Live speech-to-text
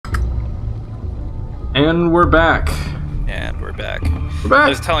And we're back. And we're back. We're back. I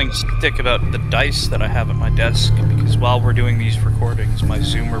was telling Stick about the dice that I have at my desk, because while we're doing these recordings, my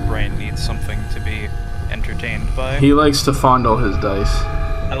Zoomer brain needs something to be entertained by. He likes to fondle his dice.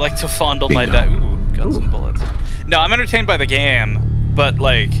 I like to fondle my dice. Ooh, got some bullets. No, I'm entertained by the game, but,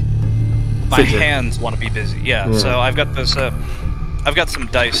 like, my hands want to be busy. Yeah, so I've got this, I've got some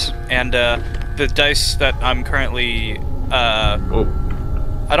dice, and, the dice that I'm currently,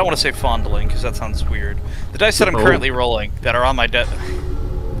 I don't want to say fondling, because that sounds weird. The dice that I'm currently rolling, that are on my desk...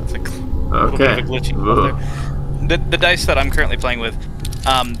 It's a little bit of a glitchy there. The dice that I'm currently playing with,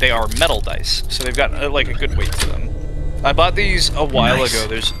 they are metal dice, so they've got, like, a good weight to them. I bought these a while ago.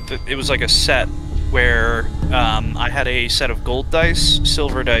 It was like a set where I had a set of gold dice,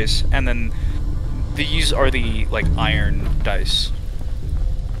 silver dice, and then these are the, like, iron dice.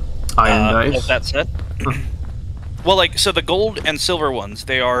 Iron dice? Of that set. Well, like, so the gold and silver ones,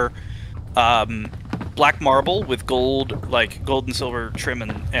 they are black marble with gold, like, gold and silver trim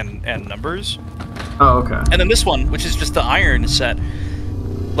and numbers. Oh, okay. And then this one, which is just the iron set,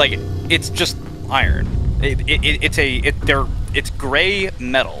 like, it's just iron. It's gray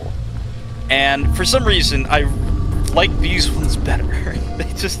metal. And for some reason, I like these ones better.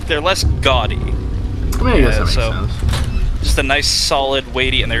 They're less gaudy. I mean, I guess that makes sense. Just a nice, solid,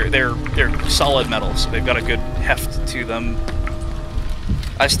 weighty, and they're solid metal, so they've got a good heft to them.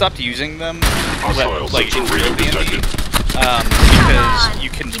 I stopped using them, like in real D&D, because you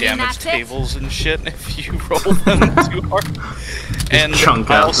can damage tables and shit if you roll them too hard. And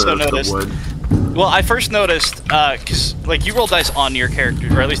chunk I out also noticed. the wood. Well, I first noticed, because, like, you roll dice on your character,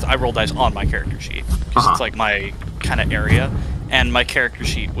 or at least I roll dice on my character sheet, because it's, like, my kind of area, and my character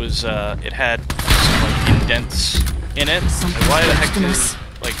sheet was, it had some, like, indents in it. Like, why the heck is,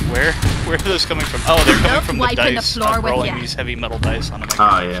 like, where are those coming from? Oh, they're coming from the dice. I'm rolling these heavy metal dice onto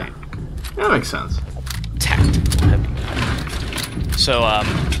my character sheet. Yeah, that makes sense. Tactical heavy metal. So,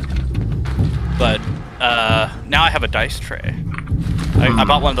 but, now I have a dice tray. I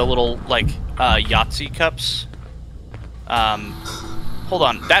bought one of the little, like, Yahtzee cups. Hold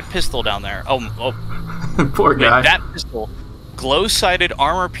on, that pistol down there. Oh. Poor guy. Wait, that pistol. Glow-sighted,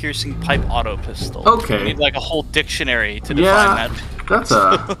 armor-piercing pipe auto pistol. Okay. You need, like, a whole dictionary to define that. That's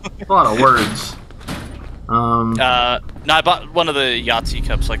a lot of words. No, I bought one of the Yahtzee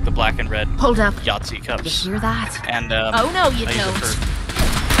cups, like the black and red Yahtzee cups. You hear that? And, oh, no, you don't.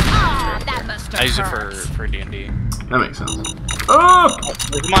 I use it for D&D. That makes sense. Oh!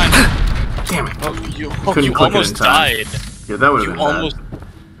 Look at mine. Damn it. Oh, you click almost died. Yeah, that would have been almost...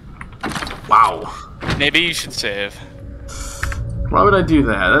 bad. Wow. Maybe you should save. Why would I do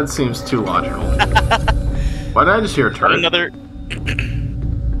that? That seems too logical. Why did I just hear a turret? Another...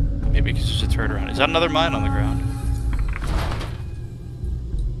 Maybe because there's a turret around. Is that another mine on the ground?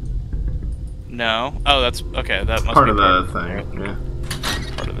 No. Oh, that's... Okay, that must part be of part the thing, yeah.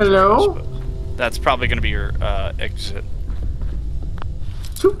 Part of the Hello? turret, that's probably going to be your exit.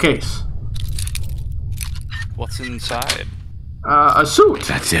 Suitcase. What's inside? A suit.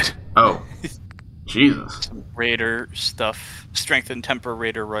 That's it. Oh. Jesus. Some raider stuff. Strength and temper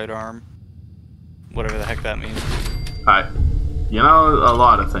raider right arm. Whatever the heck that means. You know, a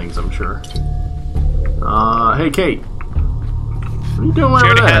lot of things, I'm sure. Hey, Kate. What are you doing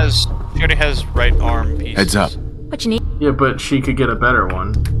over there? She already has right arm pieces. Heads up. What you need? Yeah, but she could get a better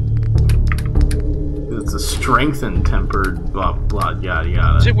one. It's a strength and tempered, blah, blah, yada,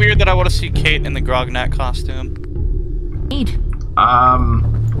 yada. Is it weird that I want to see Kate in the Grognat costume? Need.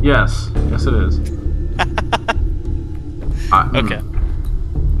 Yes. Yes, it is. Okay.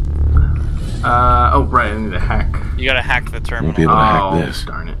 Oh, right, I need to hack. You gotta hack the terminal. Won't be able to hack this.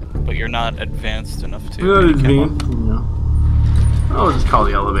 Darn it. But you're not advanced enough to. I'll just call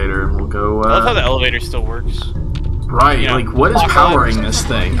the elevator and we'll go, I love how the elevator still works. Right, You know, like, what is powering this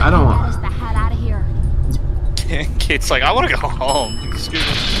thing? I don't... Where's the head out of here? Kate's like, I want to go home. Excuse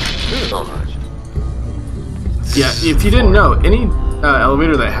me. Yeah, if you didn't know, any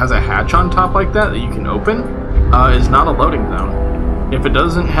elevator that has a hatch on top like that you can open is not a loading zone. If it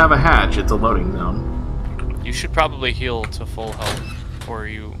doesn't have a hatch, it's a loading zone. You should probably heal to full health before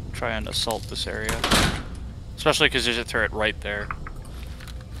you try and assault this area. Especially because there's a turret right there.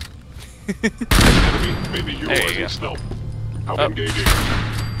 Maybe you There you go. Engaging.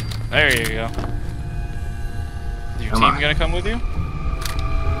 There you go. Is your team gonna come with you?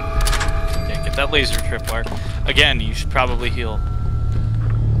 Yeah, get that laser tripwire. Again, you should probably heal.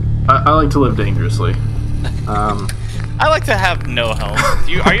 I like to live dangerously. I like to have no health.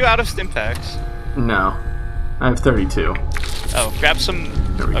 Are you out of stim packs? No. I have 32. Oh, grab some.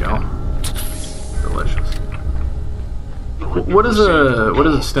 There we go. Delicious. What does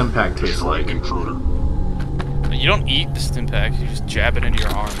a stim pack taste like? You don't eat the stim packs. You just jab it into your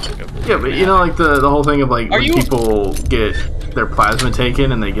arm. Yeah, but you know, like the whole thing of like when you... people get their plasma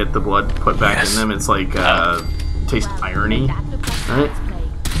taken and they get the blood put back in them, it's like tastes irony, right?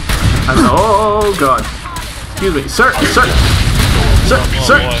 Oh god! Excuse me, sir.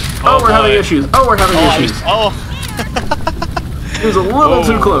 Oh, we're having issues. We're having issues. It was a little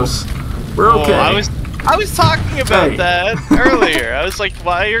too close. We're okay. I was talking about that earlier. I was like,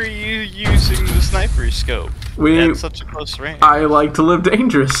 why are you using the sniper scope at such a close range? I like to live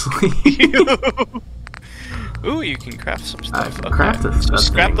dangerously. Ooh, you can craft some stuff. I can craft it. So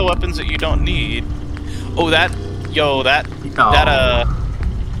scrap the weapons that you don't need. Oh,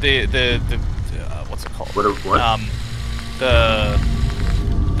 what's it called? What?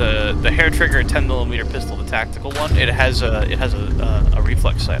 The hair trigger 10mm pistol, the tactical one. It has a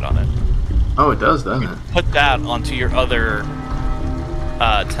reflex sight on it. Oh, it does, doesn't it? Put that onto your other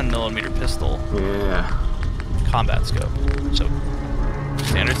 10mm pistol. Yeah. Combat scope. So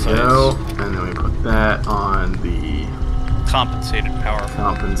standard size. And then we put that on the compensated powerful.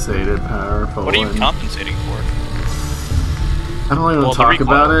 What are you compensating for? I don't even talk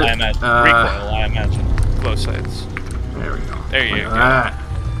about it. Recoil, I imagine. Glow sights. There we go. There you go.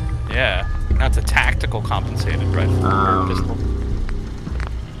 Yeah. That's a tactical compensated rifle pistol.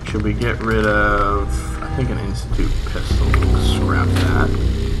 Should we get rid of, I think, an Institute pistol? Scrap that.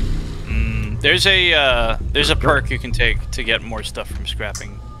 There's a perk you can take to get more stuff from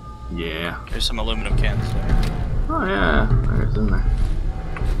scrapping. Yeah. There's some aluminum cans there. Oh yeah, there's in there. A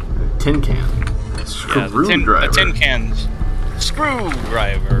tin can. Screwdriver. A tin can's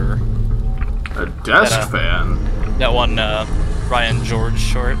screwdriver. A desk fan. That one Ryan George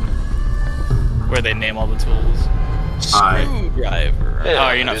short, where they name all the tools. Screwdriver.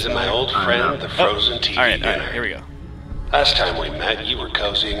 Yeah, you're not my old friend, the frozen TV all right, dinner. Here we go. Last time we met, you were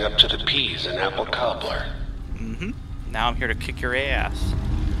cozying up to the peas and apple cobbler. Mm-hmm. Now I'm here to kick your ass.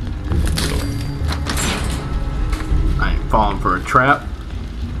 I ain't falling for a trap.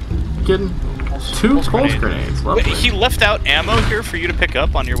 Kidding? Two pulse grenades. Lovely. Wait, he left out ammo here for you to pick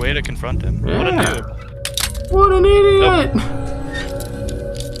up on your way to confront him. Yeah. What a noob. What an idiot! Nope.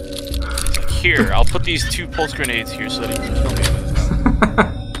 Here, I'll put these 2 pulse grenades here so that he can kill me with.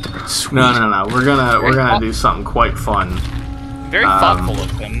 No. We're gonna do something quite fun. Very thoughtful of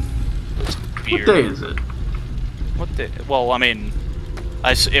him. What day is it? What day? Well, I mean,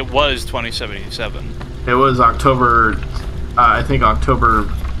 it was 2077. It was October. I think October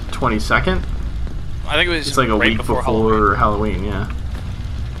 22nd. I think it was. It's like a right week before Halloween. Yeah.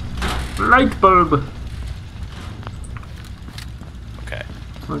 Light bulb. Okay.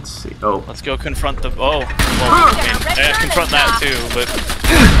 Let's see. Oh. Let's go confront the. Well, confront that too, but.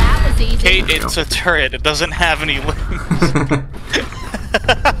 That was easy. Kate, it's a turret. It doesn't have any limbs.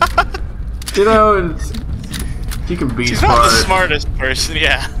 You know, she can be She's smart. not the smartest person,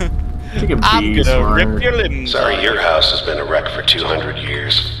 yeah. She can be I'm gonna smart. rip your limbs. Sorry, your house has been a wreck for 200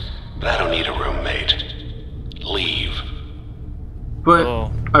 years. But I don't need a roommate. Leave.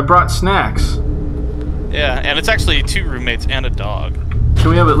 But I brought snacks. Yeah, and it's actually 2 roommates and a dog. Can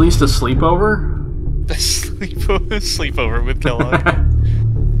we have at least a sleepover? A sleepover with Kellogg.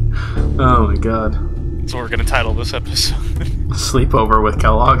 Oh my god. That's what we're gonna title this episode. Sleepover with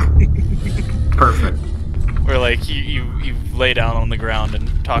Kellogg. Perfect. Where like you lay down on the ground and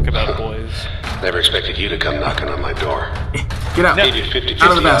talk about boys. Never expected you to come knocking on my door. Get out. Maybe 50-50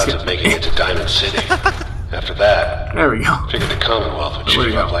 Out of the odds basket. of making it to Diamond City. After that, There we go. figured the Commonwealth would There chew you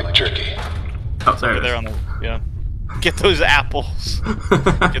you up go. like jerky. Oh, there it They're is. on the Get those apples.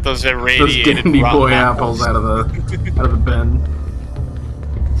 Get those Those irradiated Dandy rotten Boy apples out of the bin.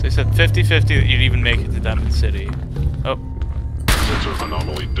 So he said 50-50 that you'd even make it to Diamond City. Oh, Sensor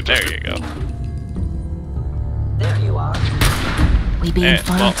anomaly detected. there you go. There you are. We being Well,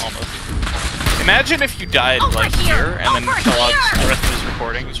 followed. almost. Imagine if you died Over like here! and then Over Kellogg's here! the rest of his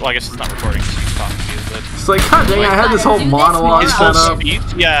recordings. Well, I guess it's not recording because he's talking to you, but It's like, god dang, I had this whole monologue his set whole up. speech.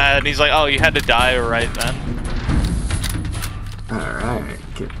 Yeah, and he's like, "Oh, you had to die right then." Alright,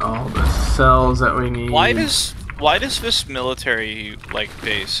 get all the cells that we need. Why does this military like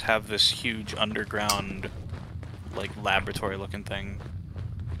base have this huge underground like laboratory looking thing?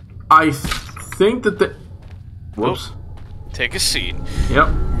 I think that the... Whoops. Take a seat. Yep.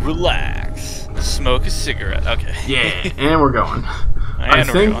 Relax. Smoke a cigarette. Okay. Yeah, and we're going. I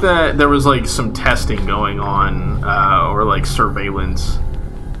think that there was like some testing going on, or like surveillance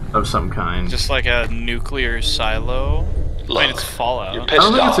of some kind. Just like a nuclear silo. I Look, mean, it's Fallout. you're I pissed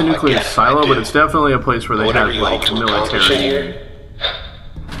don't think it's a off, nuclear I get it, silo, I but do. it's definitely a place where they Whatever have you hope like to accomplish in military here,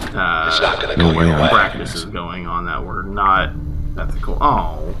 it's not gonna go your way. practices going on that were not ethical.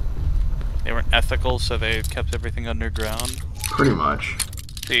 Oh. They weren't ethical, so they kept everything underground. Pretty much.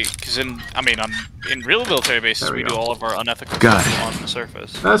 See, because in real military bases, we do all of our unethical stuff on the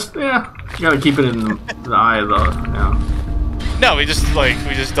surface. That's yeah. You gotta keep it in the eye of the No, we just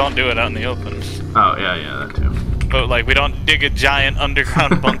don't do it out in the open. Oh yeah, that too. But like we don't dig a giant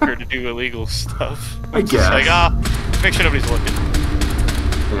underground bunker to do illegal stuff. I guess. Like make sure nobody's looking.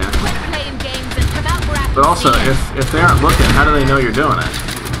 Yeah. Playing games and come out where But also, if they aren't looking, how do they know you're doing it?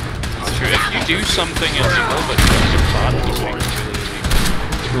 It's true. If you do something illegal, but you're bot doing it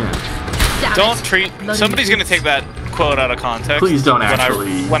Yeah. don't treat. Somebody's gonna take that quote out of context. Please don't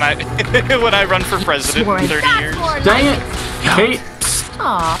actually. When I run for president in 30 years. Dang it, Kate!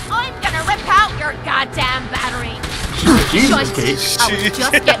 Aw, I'm gonna rip out your goddamn battery. Jesus, Kate. I was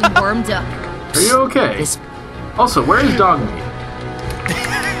just getting warmed up. Are you okay? Also, where is dog meat? Did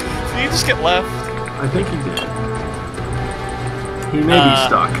he just get left? I think he did. He may be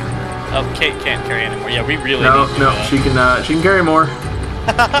stuck. Oh, Kate can't carry anymore. Yeah, we really No, need no, she can carry more.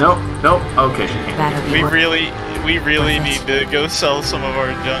 Nope. Okay, she can't. We really need to go sell some of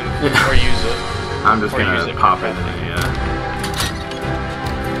our junk or use it. I'm just gonna pop it.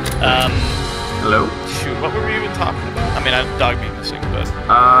 Hello? Shoot, what were we even talking about? I mean, I have dog meat missing, but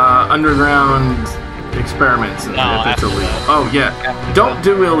underground experiments if it's illegal. Oh yeah. Don't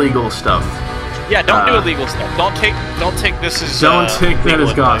do illegal stuff. Yeah, don't do illegal stuff. Don't take this as don't take that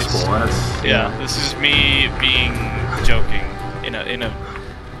as advice. gospel. That's this is me being joking in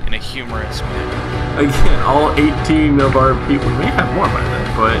a humorous manner. Again, all 18 of our people. We may have more by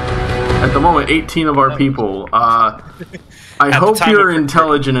then, but at the moment, 18 of our people. I hope you're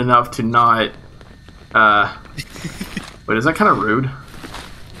intelligent enough to not. Wait, is that kind of rude?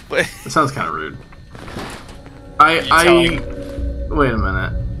 It sounds kind of rude. Wait a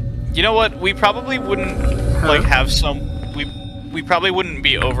minute. You know what? We probably wouldn't have some. We probably wouldn't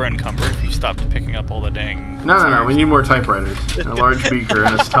be over encumbered if you stopped picking up all the dang. No. We need more typewriters, a large beaker,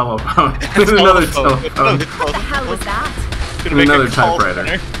 and a telephone. Another telephone. What the hell was that? Another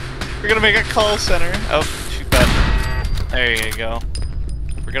typewriter. We're gonna make a call center. Oh, shoot that. There you go.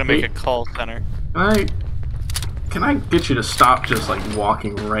 We're gonna make a call center. Can I get you to stop just like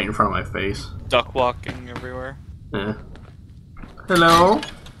walking right in front of my face? Duck walking everywhere. Yeah. Hello?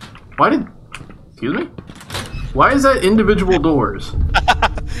 Excuse me? Why is that individual doors?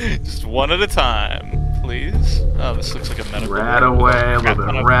 Just one at a time, please. Oh, this looks like a medical. Rat away, a little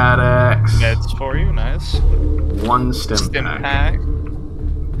bit of Rad-X. Meds for you, nice. One stim pack.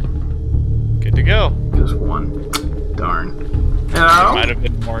 Good to go. Just one. Darn. There might have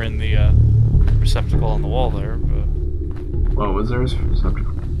been more in the receptacle on the wall there, but... What was there a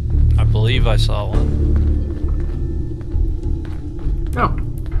receptacle? I believe I saw one. No.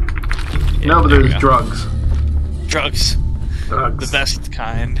 Yeah, no, but there's drugs. Drugs. Drugs. The best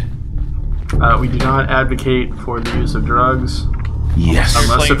kind. We do not advocate for the use of drugs. Yes.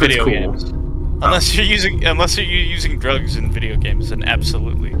 Unless if it's cool. Games. Unless you're using drugs in video games, then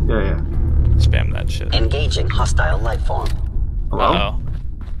absolutely. Yeah. Spam that shit. Engaging hostile life form. Hello? Uh-oh.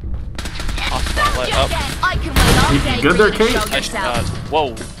 Hostile life. Oh. I can wait all day. You good there, Kate? Nice shot.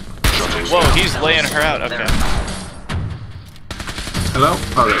 Whoa. Whoa, he's laying her out. Okay. Hello?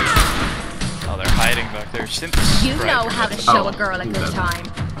 Oh, there you go. Oh, they're hiding back there. You know how to show a girl a good time.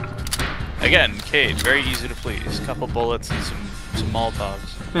 Again, Kate, very easy to please. Couple bullets and some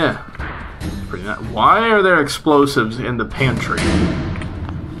Molotovs. Yeah. Pretty nice. Why are there explosives in the pantry?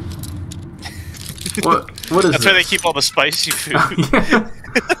 What is That's this? where they keep all the spicy food.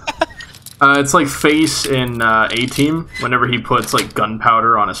 It's like Face in A-Team, whenever he puts like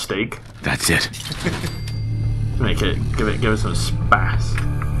gunpowder on a steak. That's it. Give it some spice.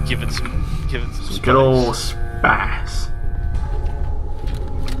 Give it some good old spice.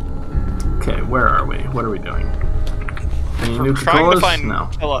 Okay, where are we? What are we doing? Any new trying to find No.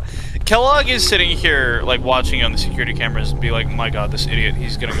 Kellogg is sitting here, like, watching on the security cameras and be like, my god, this idiot,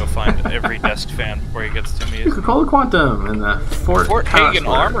 he's gonna go find every desk fan before he gets to me. Coca-Cola Quantum and the Fort Hagen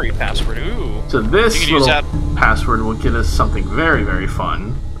Armory password, ooh. So this little password will get us something very, very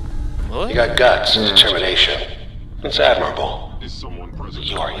fun. What? You got guts and determination. It's admirable. Is someone present?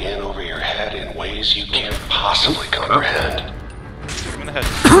 You are in over your head in ways you can't possibly comprehend. Shoot him in the head.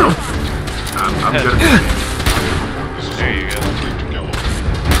 I'm good at this game. There you go.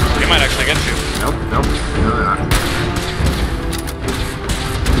 He might actually get you. Nope. No, they're not.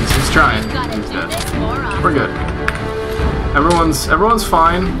 He's trying. He's dead. We're good. Everyone's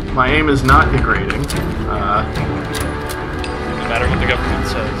fine. My aim is not degrading. No matter what the government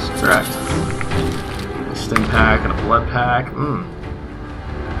says. Correct. A stim pack and a blood pack.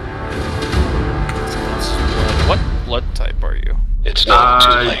 What blood type are you? It's not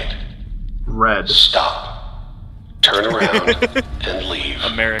too late. red. Stop. Turn around and leave.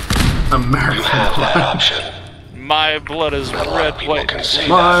 American. American You have that blood. option. My blood is Not a lot of red, people white, can say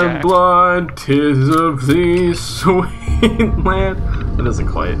My that. blood, 'tis of thee, sweet land. It doesn't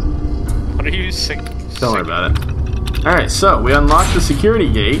quite. What are you singing? Don't worry about it. Alright, so we unlock the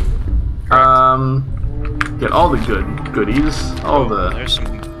security gate. Get all the goodies. All the... There's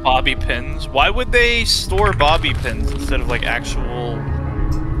some bobby pins. Why would they store bobby pins instead of like actual,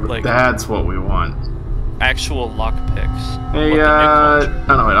 like That's what we want. actual lock picks? Hey, oh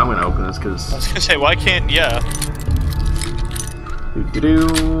no, wait, I'm gonna open this I was because... gonna say, why can't? Yeah.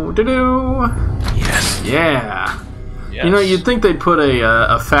 Do-do-do. Yes. Yeah. Yes. You know, you'd think they'd put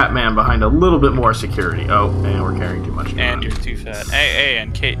a fat man behind a little bit more security. Oh, and we're carrying too much. And you're too fat. Hey,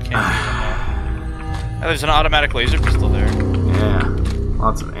 and Kate can't. Oh, there's an automatic laser pistol there. Yeah.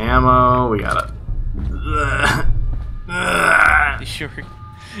 Lots of ammo. We got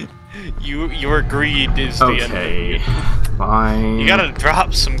Your greed is the end. Okay. Fine. You gotta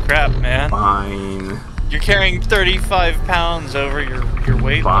drop some crap, man. Fine. You're carrying 35 pounds over your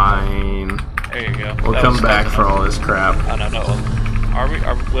weight. Fine. There you go. We'll That come was back close for enough. all this crap. I don't know.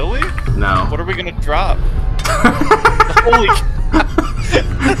 Will we? No. What are we gonna drop? Holy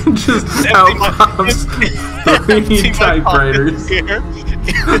Just Empty my- out pops empty 3 my typewriters. pockets here.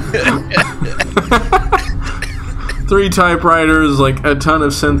 3 typewriters, like a ton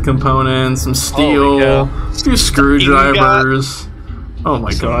of synth components, some steel, Holy a few screwdrivers. Oh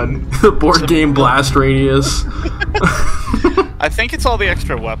my god. The board game blast radius. I think it's all the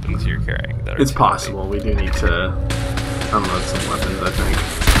extra weapons you're carrying that are It's too possible. We do need to unload some weapons, I think.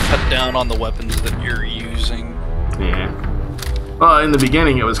 heavy. Cut down on the weapons that you're using. Yeah. Well, in the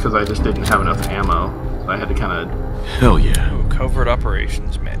beginning it was because I just didn't have enough ammo. So I had to kind of... Hell yeah. Ooh, covert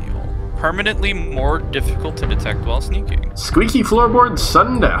operations manual. Permanently more difficult to detect while sneaking. Squeaky floorboard,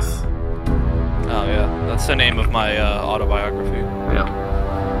 sudden death. Oh yeah, that's the name of my autobiography. Yeah.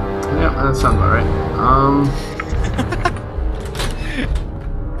 Yeah, that sounds about right.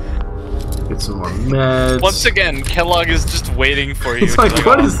 Get some more meds. Once again, Kellogg is just waiting for you. It's like,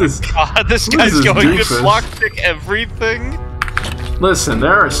 what is this? God, this What guy's is this going to doofus? lockpick everything. Listen,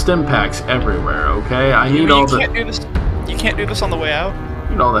 there are stim packs everywhere, okay? I need all the... Can't do this. You can't do this on the way out.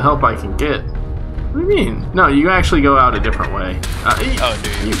 Need all the help I can get. What do you mean? No, you actually go out a different way. Oh,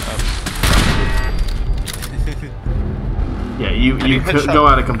 dude. Yeah, you could go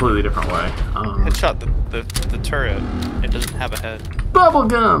out a completely different way. Headshot the turret. It doesn't have a head.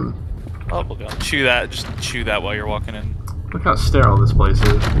 Bubblegum! Bubblegum. Chew that. Just chew that while you're walking in. Look how sterile this place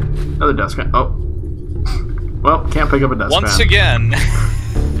is. Another desk fan. Oh. Well, can't pick up a desk Once fan. again.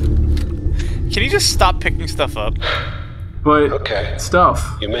 Can you just stop picking stuff up? But Okay.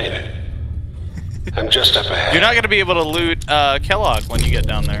 stuff. You made it. I'm just up ahead. You're not going to be able to loot Kellogg when you get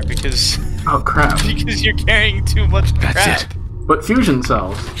down there because crap. because you're carrying too much crap. That's it. But fusion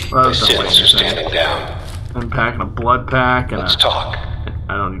cells. Well, The that's not what students you're are saying. standing down. I'm packing a blood pack and Let's talk.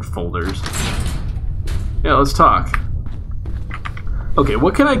 I don't need folders. Yeah, let's talk. Okay,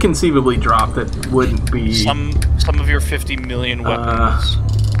 what can I conceivably drop that wouldn't be... Some of your 50 million weapons.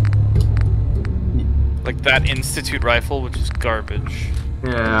 Like that Institute rifle, which is garbage.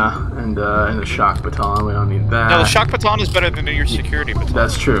 Yeah, and a shock baton. We don't need that. No, the shock baton is better than your security baton.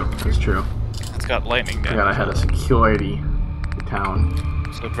 That's true. That's true. It's got lightning I damage. gotta head a security town.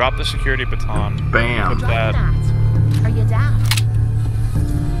 So drop the security baton. Bam. Put that. Are you down?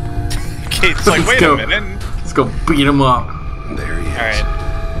 Kate's like, Let's wait go. a minute. Let's go beat him up. There he is.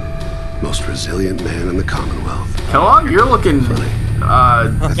 Alright. Most resilient man in the Commonwealth. Kellogg, you're looking... I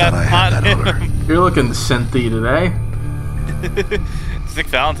thought I had not that honor. him. You're looking synthy today. It's Nick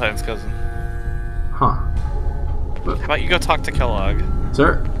Valentine's cousin. Huh. How about you go talk to Kellogg?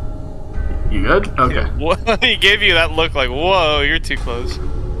 Sir? You good? Okay. What? He gave you that look like, whoa, you're too close.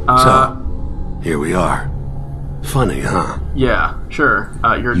 So, here we are. Funny, huh? Yeah, sure.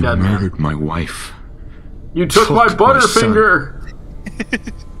 You're a You dead man. murdered my wife. You took my took my Butterfinger!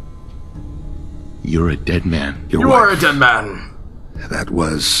 You're a dead man. Your You wife. are a dead man! That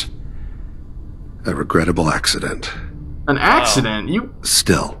was a regrettable accident. An accident? You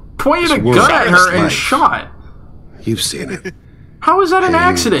Still, pointed a This gun at world her and life. shot! you've seen it. How is that an Pain,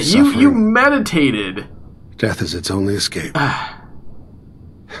 accident? You suffering. meditated. Death is its only escape.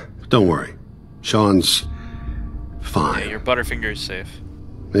 Don't worry. Sean's fine. Yeah, your Butterfinger is safe.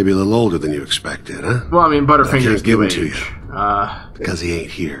 Maybe a little older than you expected, huh? Well, I mean, I Butterfingers can't give do him to age. Because he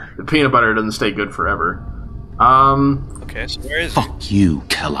ain't here. The peanut butter doesn't stay good forever. Okay, so where is he? Fuck you,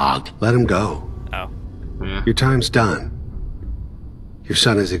 Kellogg. Let him go. Oh. Yeah. Your time's done. Your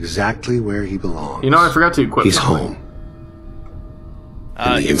son is exactly where he belongs. You know, I forgot to equip He's something. home.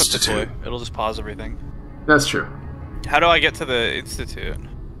 In the you have Institute. deploy. It'll just pause everything. That's true. How do I get to the Institute?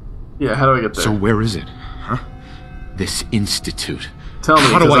 Yeah, how do I get there? So where is it? Huh? This institute. Tell me,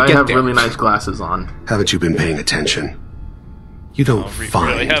 How do because I I get have there? really nice glasses on. Haven't you been paying attention? You don't really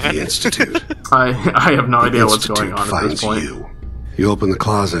find haven't. the Institute. I have no The idea what's Institute going on at this finds point. you. You open the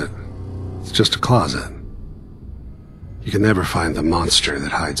closet. It's just a closet. You can never find the monster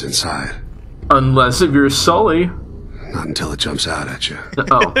that hides inside. Unless if you're Sully. Not until it jumps out at you.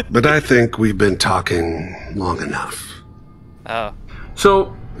 Oh. But I think we've been talking long enough. Oh.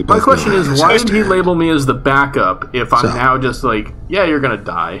 So, We my both question know is, how this why has did to he end. label me as the backup if I'm So- now just like, yeah, you're gonna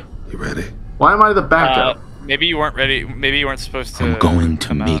die? You ready? Why am I the backup? Maybe you weren't ready. Maybe you weren't supposed to. I'm going to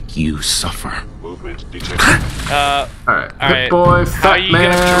come out. make you suffer. Movement detected. Alright, alright. Pit Boy, How Fat you gonna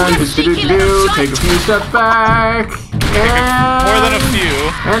Man, do do-do-do-do, take a few steps back, and... More than a few.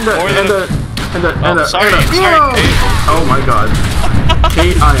 And a, More and than a, and a, sorry, and a, sorry, Whoa! Kate. Oh my god.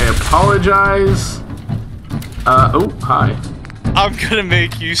 Kate, I apologize. Oh, hi. I'm gonna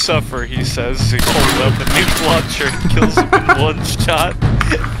make you suffer, he says. He pulls up a nuke launcher and kills him in one shot.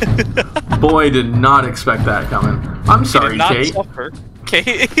 Boy, did not expect that coming. I'm He sorry, did not Kate. suffer.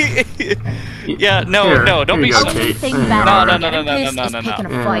 Kate. Yeah, no, Here, no, don't here be you go, sorry. Kate. Anything There you bad are. No, about no, no, no, getting no, pissed no, is no,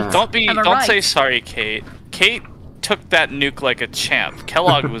 picking no. a fight. Yeah. Am I Don't right? say sorry, Kate. Kate took that nuke like a champ.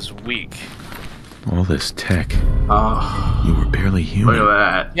 Kellogg was weak. All this tech. Oh, You were barely look human. at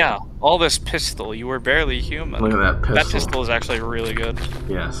that. Yeah, all this pistol. You were barely human. Look at that pistol. That pistol is actually really good.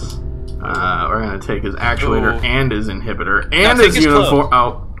 Yes. We're gonna take his actuator Ooh. and his inhibitor Now and take his his uniform.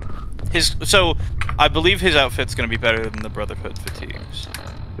 Oh, So, I believe his outfit's gonna be better than the Brotherhood fatigues.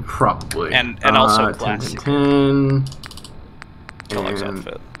 probably. And also 10, classy. 10, Kellogg's and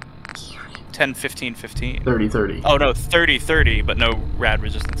outfit. 10, 15, 15. 30, 30. Oh no, 30, 30, but no rad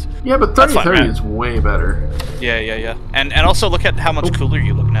resistance. Yeah, but That's 30, fine, 30 right? is way better. Yeah, yeah, yeah. And also look at how much cooler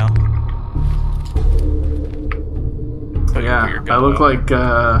you look now. Yeah, I look like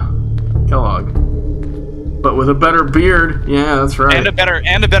Kellogg, but with a better beard. Yeah, that's right. And a better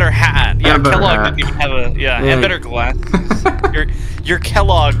hat. Yeah, a better Kellogg hat. didn't even have a Yeah. and better glasses. you're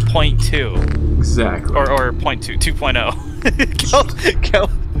Kellogg 0.2 Exactly. or 0.2 2.0.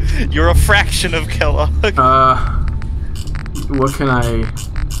 You're a fraction of Kellogg. What can I?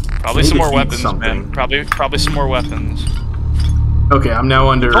 Probably need some to more eat weapons, something. man. Probably some more weapons. Okay, I'm now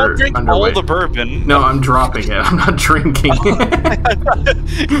under. Don't drink all underweight. the bourbon. No, I'm dropping it. I'm not drinking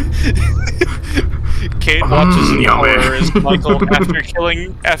it. Kate watches in yummy. horror as Michael,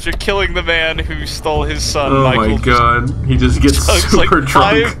 after killing the man who stole his son, Oh Michael my god, he just gets chugs super like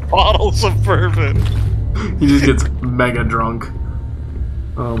drunk. 5 bottles of bourbon. He just gets mega drunk.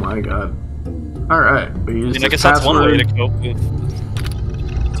 Oh my god. Alright, we use I guess that's one way to cope with.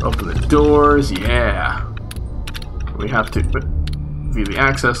 Let's open the doors, yeah. We have to view the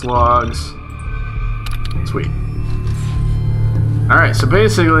access logs. Sweet. Alright, so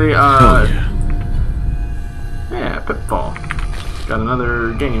basically, Oh, yeah. yeah, Pitfall. Got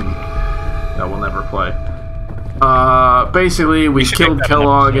another game that we'll never play. Basically, we should killed make that an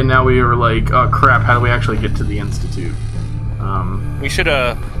Kellogg, and now we were like, oh crap, how do we actually get to the Institute? We should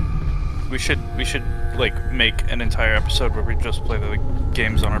like make an entire episode where we just play the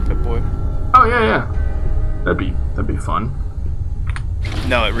games on our Pip-Boy. Oh yeah, yeah. That'd be fun.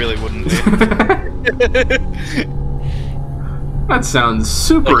 No, it really wouldn't be. That sounds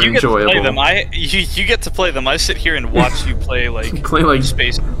super Like, you get enjoyable. to play them. You get to play them. I sit here and watch you play like Play like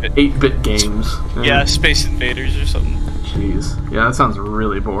Space. 8-bit games. Yeah, Space Invaders or something. Jeez. Yeah, that sounds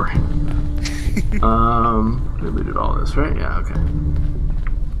really boring. We looted all this, right? Yeah, okay.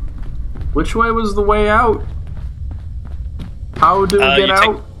 Which way was the way out? How do we get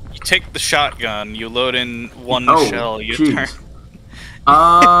out? You take the shotgun. You load in one Oh, shell. You jeez. turn.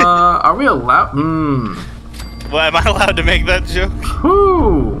 Are we allowed? Well, am I allowed to make that joke?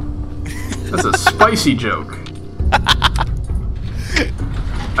 Whoo! That's a spicy joke.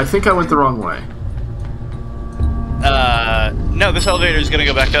 I think I went the wrong way. No, this elevator is gonna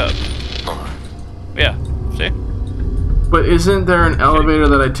go back up. Yeah, see? But isn't there an elevator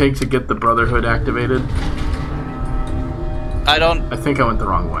that I take to get the Brotherhood activated? I I think I went the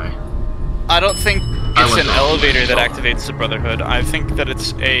wrong way. don't think I it's went an wrong. elevator that activates the Brotherhood. I think that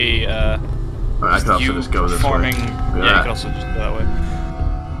it's a, I could also you just go this performing... way. Yeah, you Yeah. could also just go that way.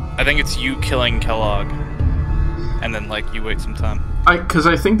 I think it's you killing Kellogg. And then, like, you wait some time. Because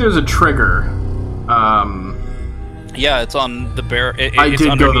I think there's a trigger. Yeah, it's on the barrel. I It's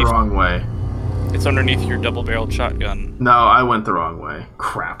did go the underneath- wrong way. It's underneath your double-barreled shotgun. No, I went the wrong way.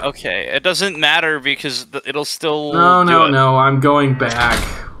 Crap. Okay, it doesn't matter because it'll still No, do no, it. no. I'm going back.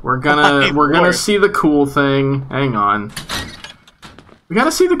 We're My gonna lord. see the cool thing. Hang on. We gotta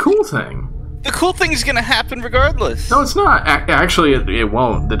see the cool thing. The cool thing's gonna happen regardless. No, it's not. Actually, it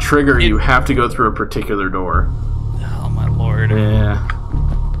won't. The trigger, you have to go through a particular door. Oh my lord. Yeah.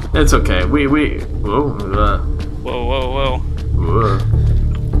 It's okay. Whoa. Whoa.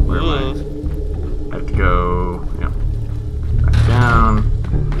 Where am I? I have to go. Yeah. Back down.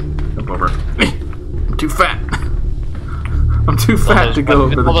 Up over. I'm too fat. I'm too fat to go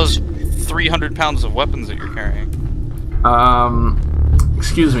over all those 300 pounds of weapons that you're carrying.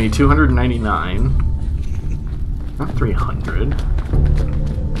 Excuse me, 299. Not 300.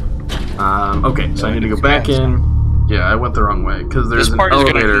 Okay, so I need to go back in. Yeah, I went the wrong way because there's an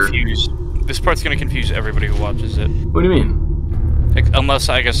elevator. This part's gonna confuse everybody who watches it. What do you mean? Unless,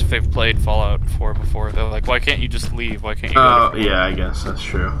 I guess, if they've played Fallout 4 before, they're like, why can't you just leave? Why can't you Oh, yeah, I guess that's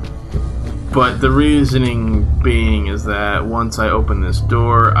true. But the reasoning being is that once I open this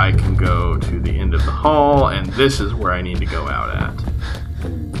door, I can go to the end of the hall, and this is where I need to go out at.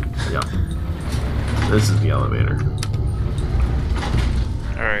 Yep. This is the elevator.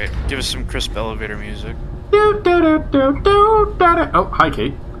 Alright, give us some crisp elevator music. Oh, hi,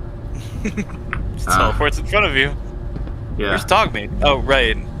 Kate. Just teleports in front of you. Yeah. Where's Dogmeat? Oh,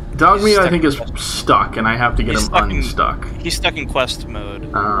 right. Dogmeat, I think, is stuck, and I have to get him unstuck. He's stuck in quest mode.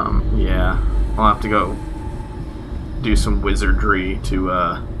 Yeah. I'll have to go do some wizardry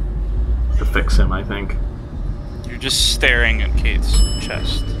to fix him, I think. You're just staring at Kate's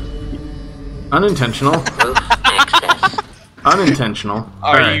chest. Unintentional. Unintentional.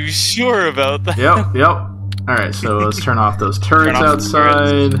 Are you sure about that? Yep. Alright, so let's turn off those turrets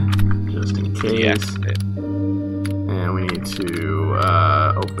outside, just in case. Yeah. And we need to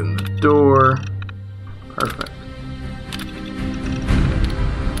open the door. Perfect.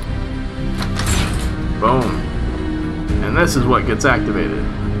 Boom. And this is what gets activated.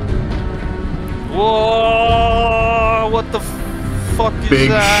 Whoa! What the fuck is Big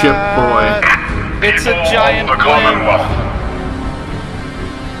that? ship boy. It's a giant The Commonwealth.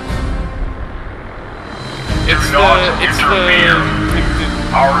 It's the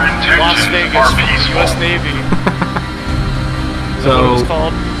Our Las intentions Vegas are peaceful. U.S. Navy. Is that So, what it's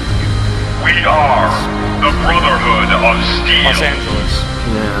called? We are the Brotherhood of Steel. Los Angeles.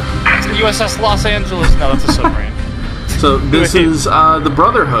 yeah. It's the USS Los Angeles. No, that's a submarine. So this is the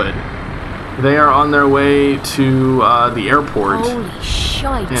Brotherhood. They are on their way to the airport. Holy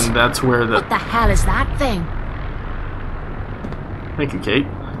shite. And that's where What the hell is that thing? Thank you, Kate.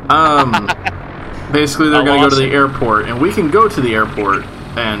 Basically, they're going to go to the airport, and we can go to the airport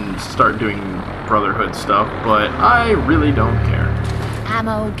and start doing Brotherhood stuff, but I really don't care.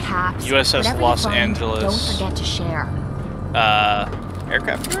 Ammo, caps, USS whatever you Los find, Angeles. Don't forget to share.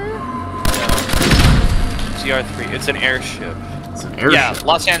 Aircraft carrier? No. ZR3. It's an airship. It's an airship. Yeah,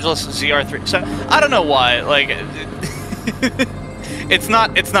 Los Angeles ZR3. So I don't know why. Like, it's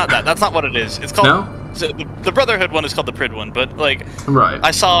not that. That's not what it is. It's called. No? So the Brotherhood one is called the Prid one, but like, Right.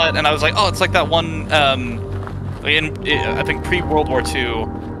 I saw it and I was like, oh, it's like that one. I think pre-World War II.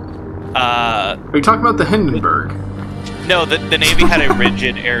 Are you talking about the Hindenburg? No, the Navy had a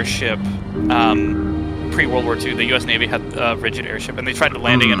rigid airship. Pre-World War II, the U.S. Navy had a rigid airship, and they tried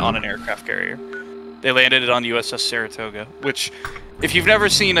landing it on an aircraft carrier. They landed it on USS Saratoga, which, if you've never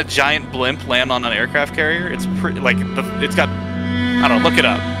seen a giant blimp land on an aircraft carrier, it's pretty like it's got. I don't know. Look it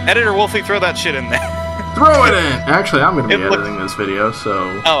up. Editor Wolfie, throw that shit in there. Throw it in! Actually, I'm going to be It look- editing this video,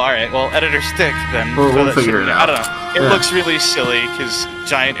 so... Oh, alright. Well, editor stick, then. We'll throw that figure shit in it there. out. I don't know. It Yeah. looks really silly, because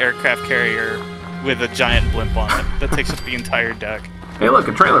giant aircraft carrier with a giant blimp on it. That takes up the entire deck. Hey, look,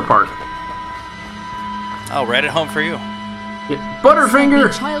 a trailer park. Oh, right at home for you. Yeah. Butterfinger!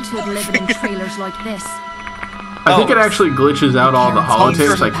 My childhood living in trailers like this. I think it actually glitches out all the Home for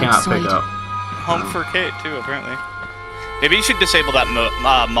holotapes I cannot pick outside. up. Home for Kate, too, apparently. Maybe you should disable that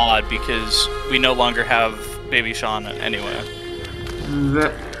mod, because we no longer have Baby Sean anyway.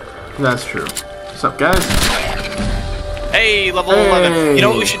 That's true. What's up, guys? Hey, level 11. You know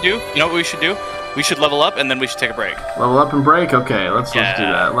what we should do? We should level up, and then we should take a break. Level up and break? Okay, let's do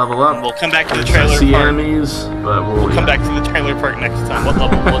that. Level up. And we'll come back to the I trailer see park. enemies, but We'll come back to the trailer park next time. What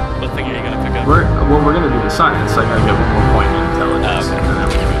level? What thing are you gonna pick up? We're gonna do the science. I gotta get 1 more point in intelligence, Okay. and then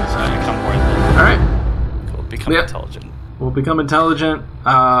we can do the science. Become more intelligent. All right. Cool. Become Yep. intelligent. We'll become intelligent.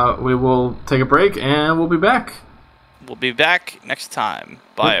 We will take a break, and we'll be back. We'll be back next time.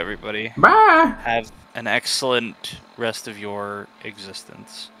 Bye, everybody. Bye. Have an excellent rest of your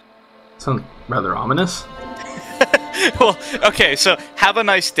existence. Sounds rather ominous. Well, okay, so have a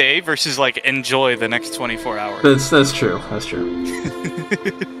nice day versus like enjoy the next 24 hours. That's true. That's true.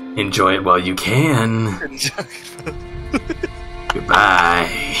 Enjoy it while you can. Goodbye.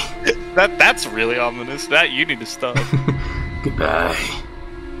 That's really ominous. That you need to stop. Goodbye.